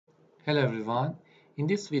Hello everyone. In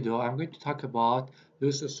this video, I'm going to talk about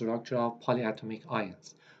loose structure of polyatomic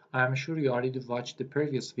ions. I'm sure you already watched the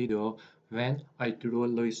previous video when I drew a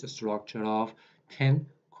loose structure of 10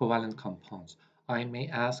 covalent compounds. I may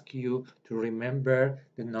ask you to remember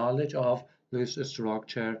the knowledge of loose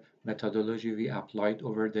structure methodology we applied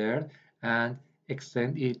over there and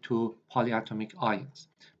extend it to polyatomic ions.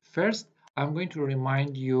 First, I'm going to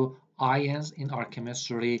remind you ions in our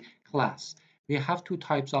chemistry class. We have two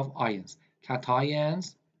types of ions,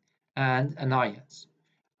 cations and anions.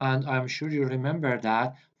 And I'm sure you remember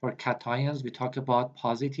that for cations, we talk about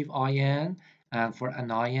positive ion, and for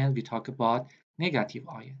anion, we talk about negative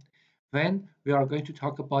ion. When we are going to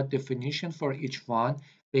talk about definition for each one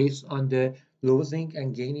based on the losing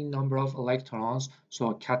and gaining number of electrons,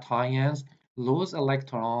 so cations lose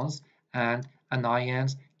electrons and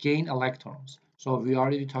anions gain electrons. So we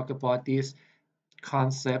already talked about this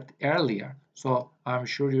concept earlier. So I'm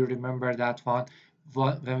sure you remember that one.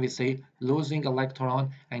 When we say losing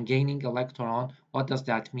electron and gaining electron, what does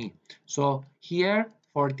that mean? So here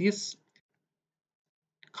for this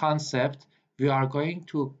concept, we are going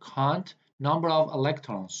to count number of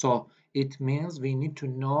electrons. So it means we need to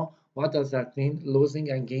know what does that mean,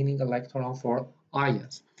 losing and gaining electron for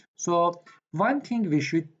ions. So one thing we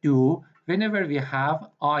should do whenever we have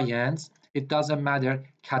ions, it doesn't matter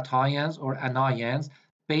cations or anions,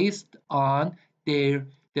 based on their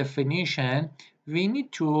definition, we need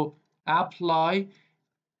to apply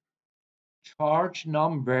charge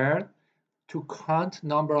number to count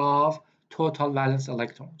number of total valence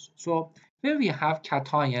electrons. So when we have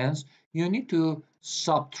cations, you need to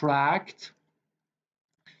subtract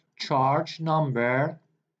charge number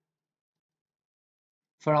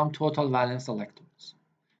from total valence electrons.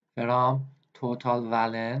 From total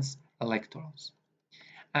valence electrons.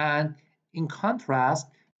 And in contrast,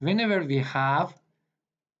 whenever we have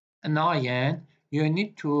an ion, you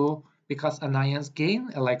need to, because anions gain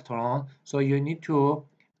electron, so you need to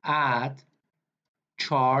add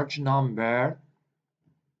charge number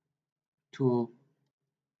to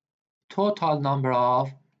total number of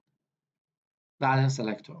valence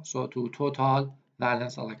electrons. So to total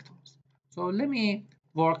valence electrons. So let me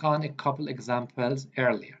work on a couple examples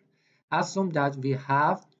earlier. Assume that we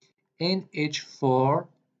have NH4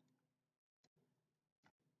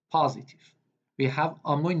 positive. We have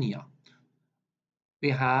ammonia. We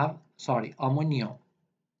have, sorry, ammonium.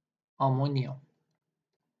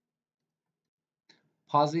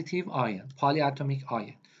 Positive ion, polyatomic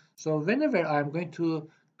ion. So whenever I'm going to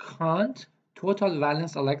count total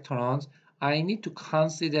valence electrons, I need to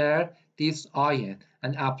consider this ion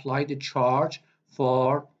and apply the charge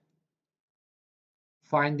for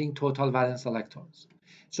finding total valence electrons.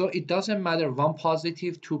 So it doesn't matter one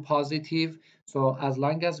positive, two positive. So as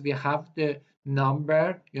long as we have the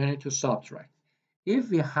number, you need to subtract. If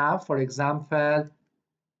we have, for example,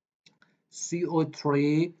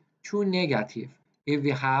 CO3, two negative, if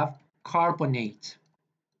we have carbonate.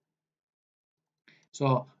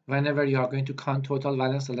 So whenever you are going to count total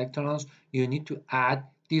valence electrons, you need to add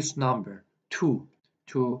this number, 2,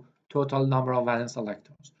 to total number of valence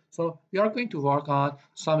electrons. So we are going to work on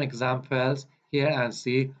some examples here and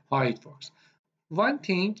see how it works. One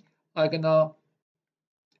thing I'm gonna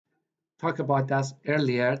talk about that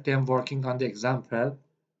earlier, then working on the example.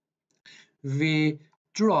 We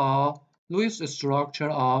draw Lewis structure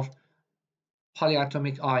of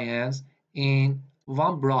polyatomic ions in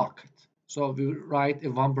one bracket. So we write a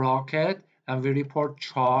one bracket and we report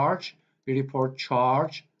charge. We report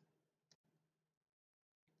charge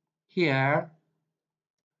here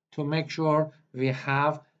to make sure we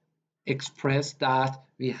have expressed that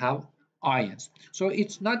we have ions. So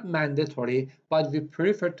it's not mandatory, but we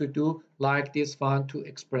prefer to do like this one to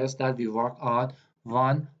express that we work on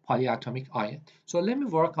one polyatomic ion. So let me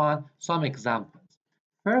work on some examples.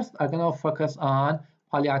 First, I'm going to focus on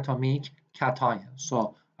polyatomic cations.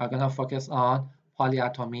 So I'm going to focus on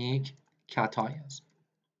polyatomic cations.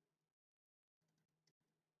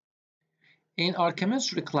 In our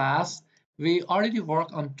chemistry class, we already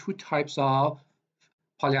worked on two types of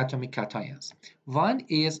polyatomic cations. One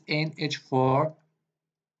is NH4,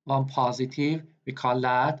 one positive, we call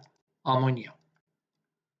that ammonium.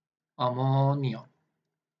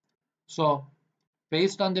 So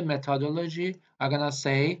based on the methodology, I'm going to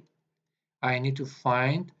say I need to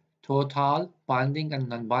find total bonding and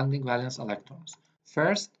non-bonding valence electrons.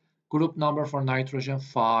 First, group number for nitrogen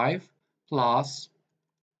 5 plus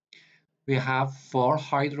we have 4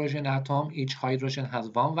 hydrogen atoms. Each hydrogen has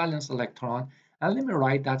 1 valence electron. And let me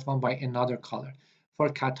write that one by another color. For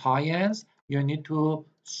cations, you need to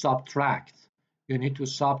subtract. You need to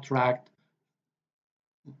subtract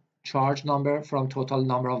charge number from total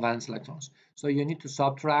number of valence electrons. So you need to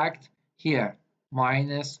subtract here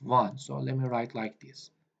 -1. So let me write like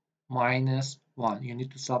this. -1. You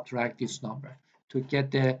need to subtract this number to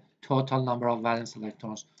get the total number of valence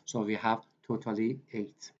electrons. So we have totally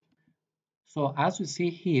 8. So as we see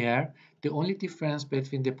here, the only difference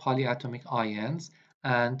between the polyatomic ions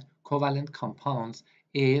and covalent compounds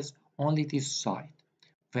is only this side.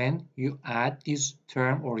 When you add this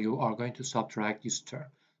term or you are going to subtract this term.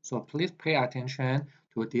 So please pay attention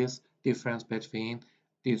to this difference between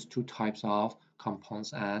these two types of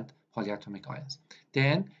compounds and polyatomic ions.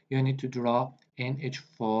 Then you need to draw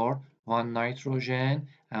NH4, 1 nitrogen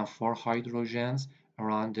and 4 hydrogens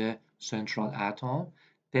around the central atom.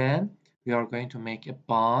 Then we are going to make a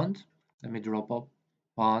bond. Let me draw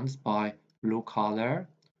bonds by blue color.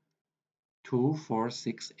 2, 4,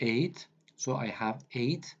 6, 8. So I have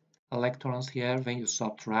 8 electrons here. When you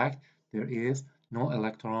subtract, there is no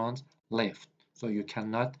electrons left. So you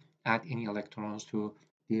cannot add any electrons to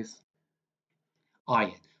this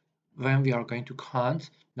ion. When we are going to count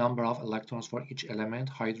number of electrons for each element,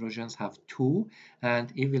 hydrogens have 2.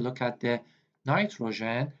 And if we look at the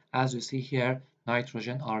nitrogen, as you see here,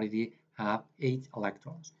 nitrogen already have 8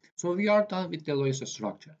 electrons. So we are done with the Lewis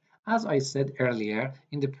structure. As I said earlier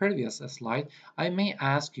in the previous slide, I may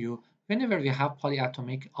ask you, whenever we have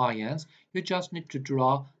polyatomic ions, you just need to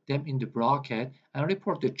draw them in the bracket and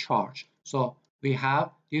report the charge. So we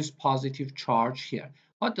have this positive charge here.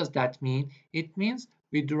 What does that mean? It means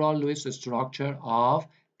we draw Lewis structure of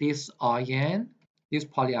this ion, this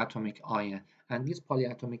polyatomic ion, and this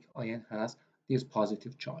polyatomic ion has this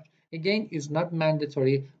positive charge. Again, it's not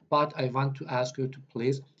mandatory, but I want to ask you to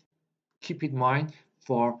please keep in mind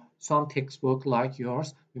for some textbook like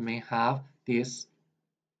yours, you may have this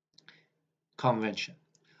convention.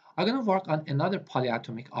 I'm going to work on another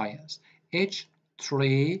polyatomic ions,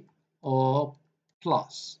 H3O+.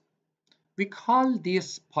 We call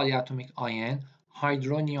this polyatomic ion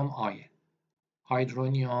hydronium ion.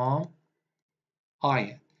 Hydronium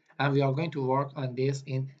ion. And we are going to work on this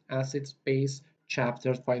in acid-base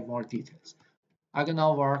chapters by more details. I'm going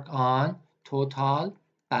to work on total,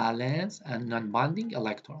 valence, and non-bonding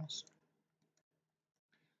electrons.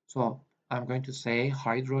 So I'm going to say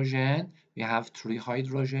hydrogen. We have 3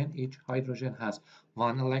 hydrogen. Each hydrogen has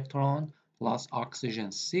 1 electron plus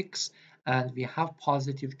oxygen 6. And we have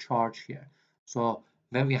positive charge here. So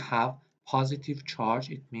when we have positive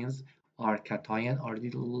charge, it means our cation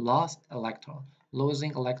already lost electron,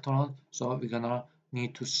 losing electron. So we're gonna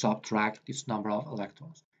need to subtract this number of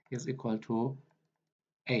electrons is equal to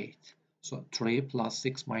 8. So 3 plus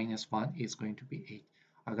 6 minus 1 is going to be 8.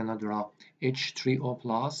 I'm gonna draw H3O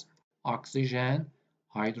plus, oxygen,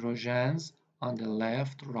 hydrogens on the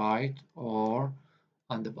left, right, or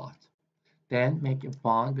on the bottom. Then make a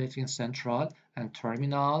bond between central and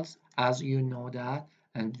terminals, as you know that,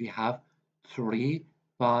 and we have 3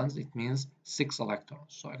 bonds, it means 6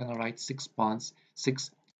 electrons. So I'm gonna write 6 bonds,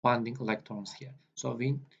 6 bonding electrons here. So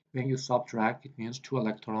when you subtract, it means 2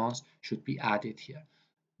 electrons should be added here.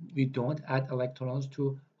 We don't add electrons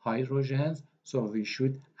to hydrogens, so we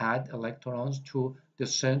should add electrons to the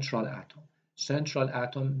central atom. Central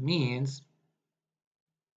atom means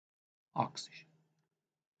oxygen.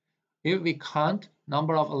 If we count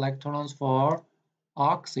number of electrons for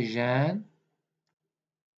oxygen,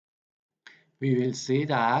 we will see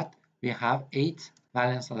that we have 8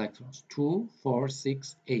 valence electrons, 2, 4,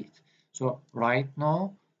 6, 8. So right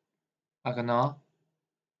now, I'm gonna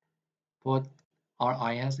put our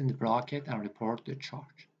ions in the bracket and report the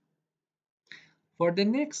charge. For the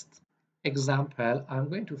next example, I'm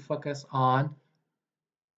going to focus on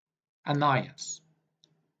anions.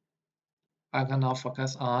 I'm going to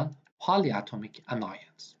focus on polyatomic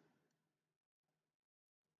anions.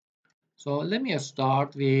 So let me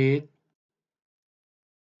start with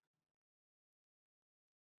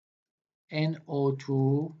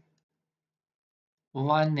NO2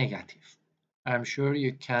 1 negative. I'm sure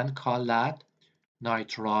you can call that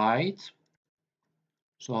nitrite.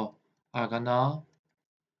 So I'm gonna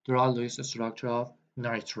draw Lewis structure of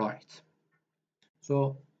nitrite.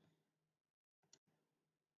 So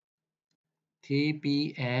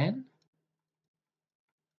TBN,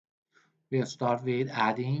 we'll start with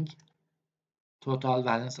adding total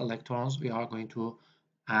valence electrons. We are going to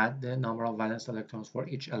add the number of valence electrons for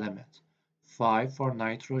each element. 5 for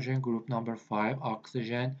nitrogen, group number 5,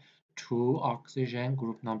 oxygen, 2 oxygen,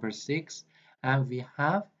 group number 6, and we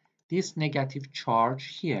have this negative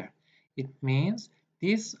charge here. It means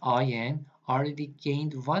this ion already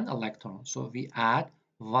gained 1 electron, so we add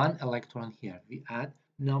 1 electron here. We add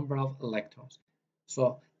number of electrons.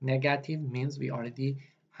 So negative means we already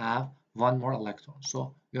have one more electron.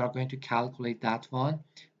 So we are going to calculate that one.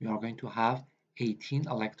 We are going to have 18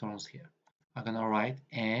 electrons here. I'm going to write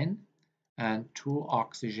N and 2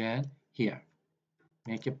 oxygen here.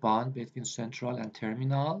 Make a bond between central and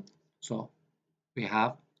terminal. So we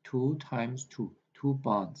have 2 times 2, 2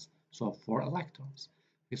 bonds. So 4 electrons.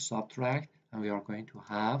 We subtract and we are going to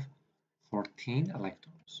have 14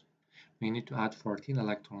 electrons. We need to add 14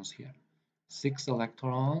 electrons here. 6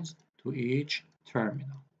 electrons to each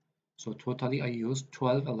terminal. So totally I use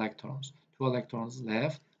 12 electrons. 2 electrons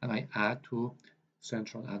left and I add to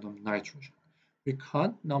central atom nitrogen. We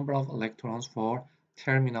count number of electrons for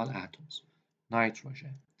terminal atoms.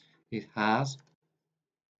 Nitrogen. It has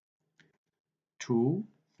 2,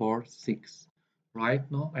 4, 6.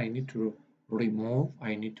 Right now I need to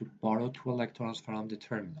borrow 2 electrons from the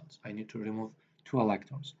terminals. I need to remove 2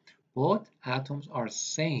 electrons. Both atoms are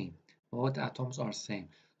same. Both atoms are same.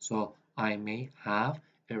 So I may have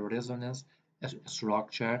a resonance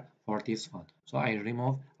structure for this one. So I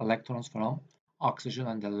remove electrons from oxygen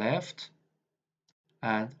on the left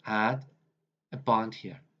and add a bond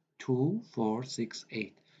here. 2, 4, 6,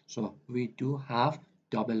 8. So we do have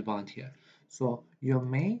double bond here. So you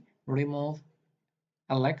may remove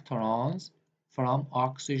electrons from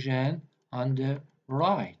oxygen on the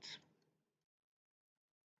right.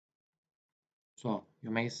 So you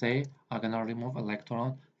may say, I'm gonna remove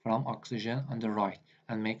electron from oxygen on the right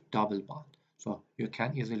and make double bond. So you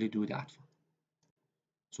can easily do that one.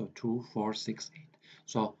 So 2, 4, 6, 8.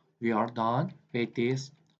 So we are done with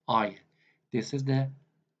this ion. This is the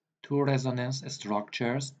 2 resonance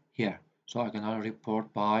structures here. So I'm gonna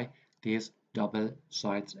report by this double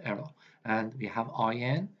sides arrow. And we have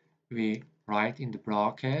ion, we write in the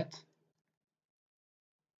bracket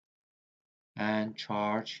and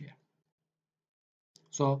charge here.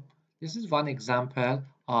 So this is one example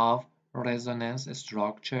of resonance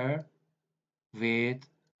structure with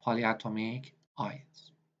polyatomic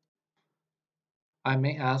ions. I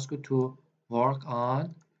may ask you to work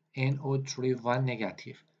on NO3 1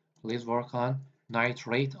 negative. Please work on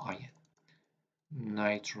nitrate ion.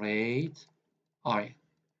 Nitrate ion.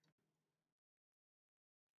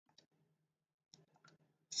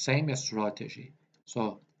 Same strategy.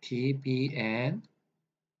 So TBN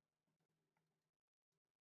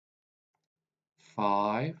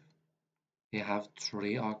 5, we have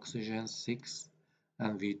 3 oxygen 6,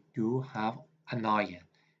 and we do have an ion.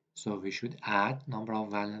 So we should add number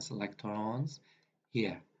of valence electrons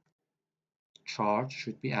here. Charge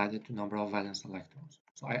should be added to number of valence electrons.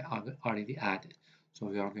 So I already added. So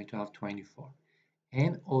we are going to have 24.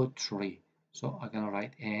 NO3. So I'm going to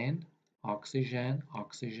write N, oxygen,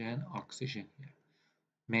 oxygen, oxygen here.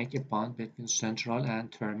 Make a bond between central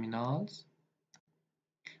and terminals.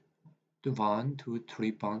 The 1, 2,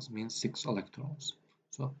 3 bonds means 6 electrons.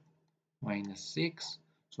 So minus 6.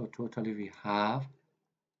 So totally we have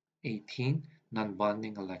 18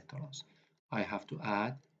 non-bonding electrons. I have to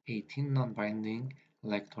add 18 non-bonding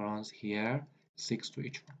electrons here, 6 to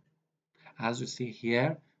each one. As you see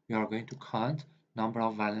here, we are going to count number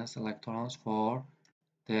of valence electrons for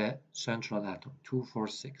the central atom, 2, 4,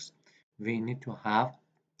 6. We need to have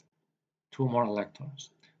 2 more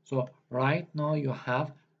electrons. So right now you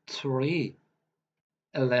have 3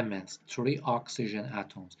 elements, 3 oxygen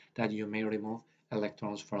atoms that you may remove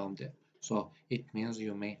electrons from them. So it means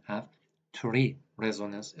you may have 3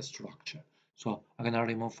 resonance structure. So I'm gonna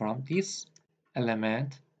remove from this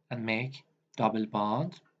element and make double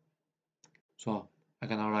bond. So I'm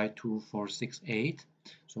gonna write 2, 4, 6, 8.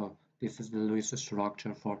 So this is the Lewis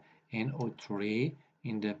structure for NO3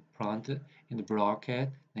 in the front, in the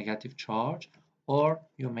bracket, negative charge, or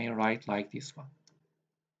you may write like this one.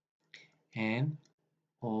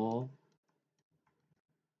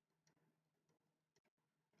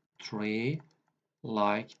 NO3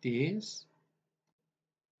 like this,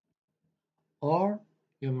 or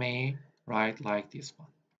you may write like this one.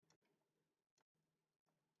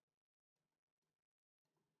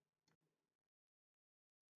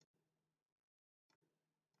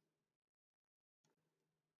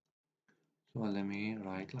 So let me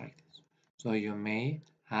write like this. So you may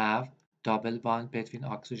have double bond between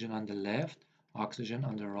oxygen on the left, oxygen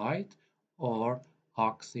on the right, or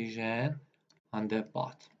oxygen on the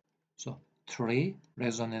bottom. So 3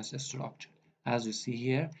 resonance structure. As you see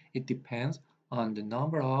here, it depends on the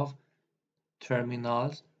number of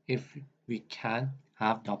terminals if we can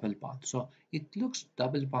have double bond. So it looks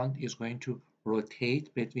double bond is going to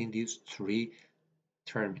rotate between these 3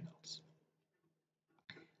 terminals.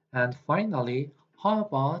 And finally, how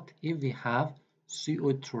about if we have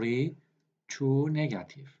CO3 2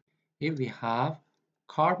 negative? If we have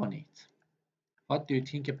carbonate, what do you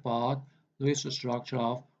think about Lewis structure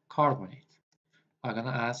of carbonate? I'm gonna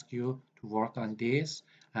ask you to work on this,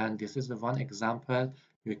 and this is the one example.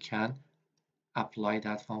 You can apply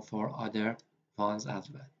that one for other ones as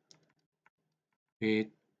well with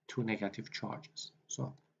two negative charges.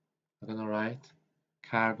 So I'm gonna write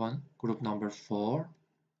carbon group number 4,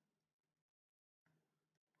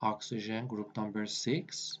 oxygen group number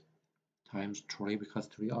 6 times 3 because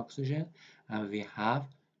 3 oxygen, and we have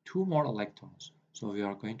 2 more electrons. So we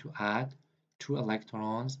are going to add 2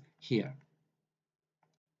 electrons here.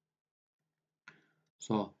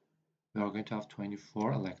 So we are going to have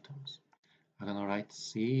 24 electrons. I'm going to write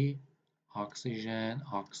C, oxygen,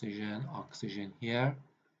 oxygen, oxygen here,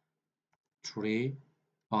 3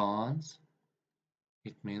 bonds.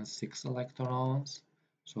 It means 6 electrons.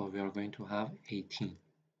 So we are going to have 18.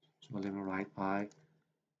 So let me write by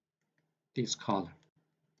this color,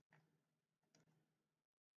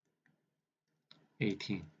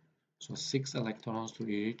 18. So 6 electrons to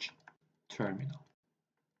each terminal.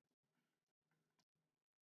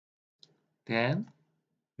 Then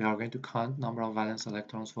we are going to count number of valence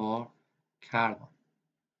electrons for carbon.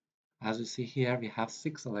 As you see here, we have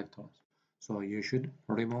 6 electrons. So you should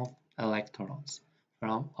remove electrons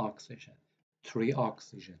from oxygen. 3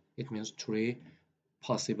 oxygen. It means 3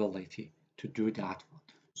 possibility to do that one.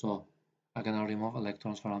 So I'm gonna remove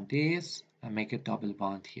electrons from this and make a double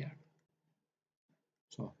bond here.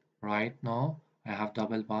 So right now I have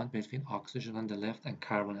double bond between oxygen on the left and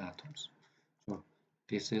carbon atoms. So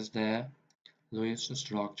this is the Lewis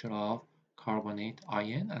structure of carbonate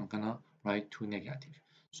ion. I'm gonna write 2 negative.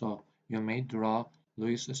 So you may draw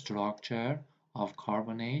Lewis structure of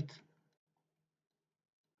carbonate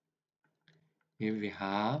if we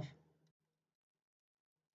have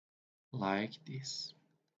like this.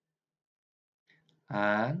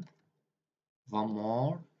 And one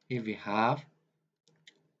more, if we have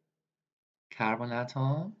carbon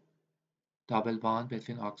atom, double bond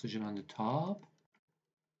between oxygen on the top,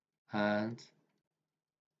 and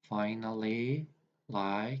finally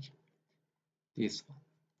like this one.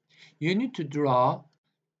 You need to draw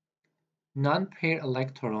non-pair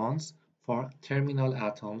electrons for terminal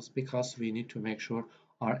atoms because we need to make sure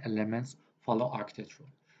our elements follow octet rule.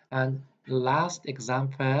 And last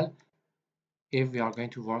example, if we are going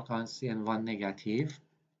to work on CN1 negative,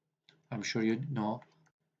 I'm sure you know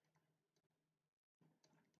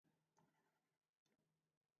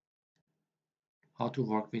how to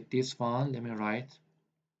work with this one. Let me write.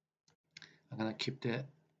 I'm gonna keep the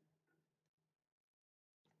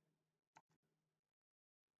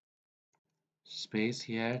space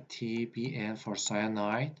here, TBN for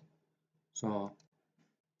cyanide. So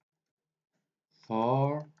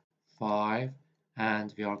 4, 5,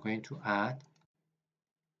 and we are going to add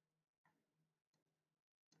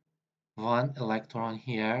 1 electron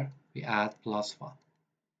here. We add +1.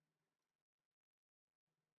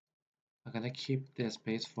 I'm gonna keep the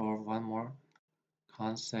space for one more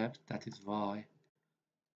concept, that is why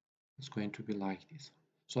it's going to be like this.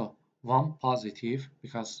 So 1 positive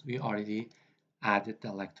because we already added the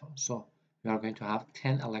electron. So we are going to have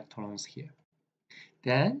 10 electrons here.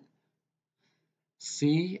 Then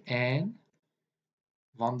Cn,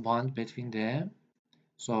 1 bond between them.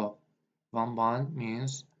 So 1 bond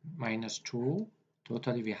means -2.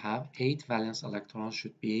 Totally we have 8 valence electrons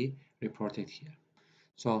should be reported here.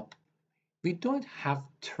 So we don't have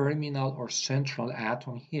terminal or central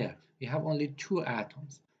atom here. We have only 2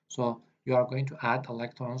 atoms. So you are going to add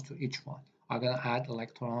electrons to each one. I'm going to add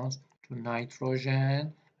electrons to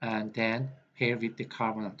nitrogen and then pair with the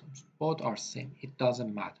carbon atoms. Both are same. It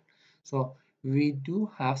doesn't matter. So we do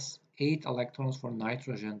have 8 electrons for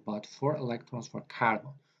nitrogen, but 4 electrons for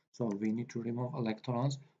carbon. So we need to remove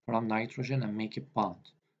electrons from nitrogen and make a bond.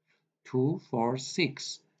 2, 4,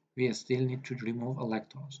 6. We still need to remove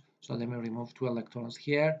electrons. So let me remove 2 electrons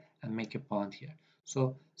here and make a bond here.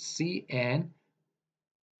 So Cn,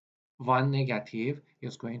 1 negative,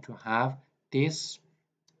 is going to have this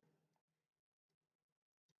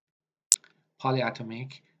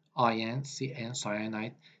polyatomic ion, Cn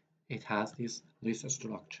cyanide. It has this Lewis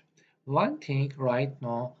structure. One thing right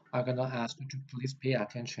now, I'm going to ask you to please pay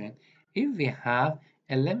attention. If we have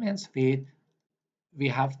elements with, we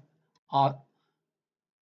have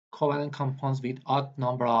covalent compounds with odd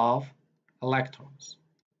number of electrons,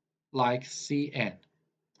 like Cn,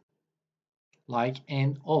 like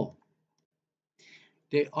NO.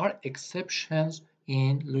 There are exceptions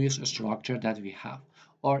in Lewis structure that we have.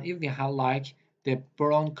 Or if we have like the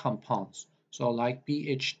boron compounds, so like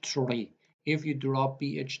BH3. If you drop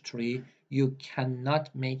BH3, you cannot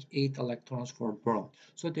make 8 electrons for boron.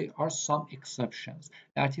 So there are some exceptions.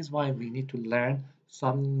 That is why we need to learn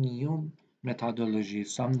some new methodology,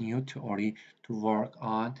 some new theory to work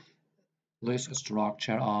on Lewis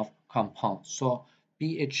structure of compounds. So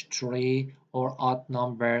BH3 or odd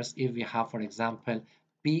numbers, if we have, for example,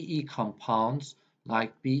 Be compounds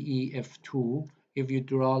like BeF2, if you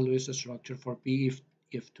draw Lewis structure for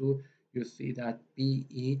BeF2, you see that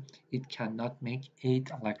Be, it cannot make 8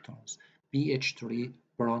 electrons. BH3,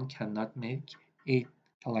 boron cannot make 8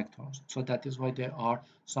 electrons. So that is why there are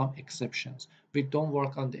some exceptions. We don't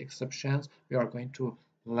work on the exceptions. We are going to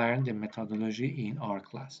learn the methodology in our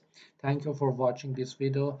class. Thank you for watching this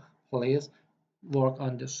video. Please work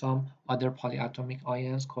on some other polyatomic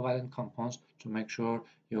ions, covalent compounds to make sure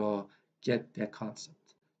you get the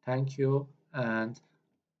concept. Thank you, and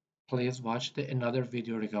please watch another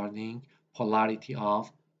video regarding polarity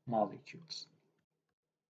of molecules.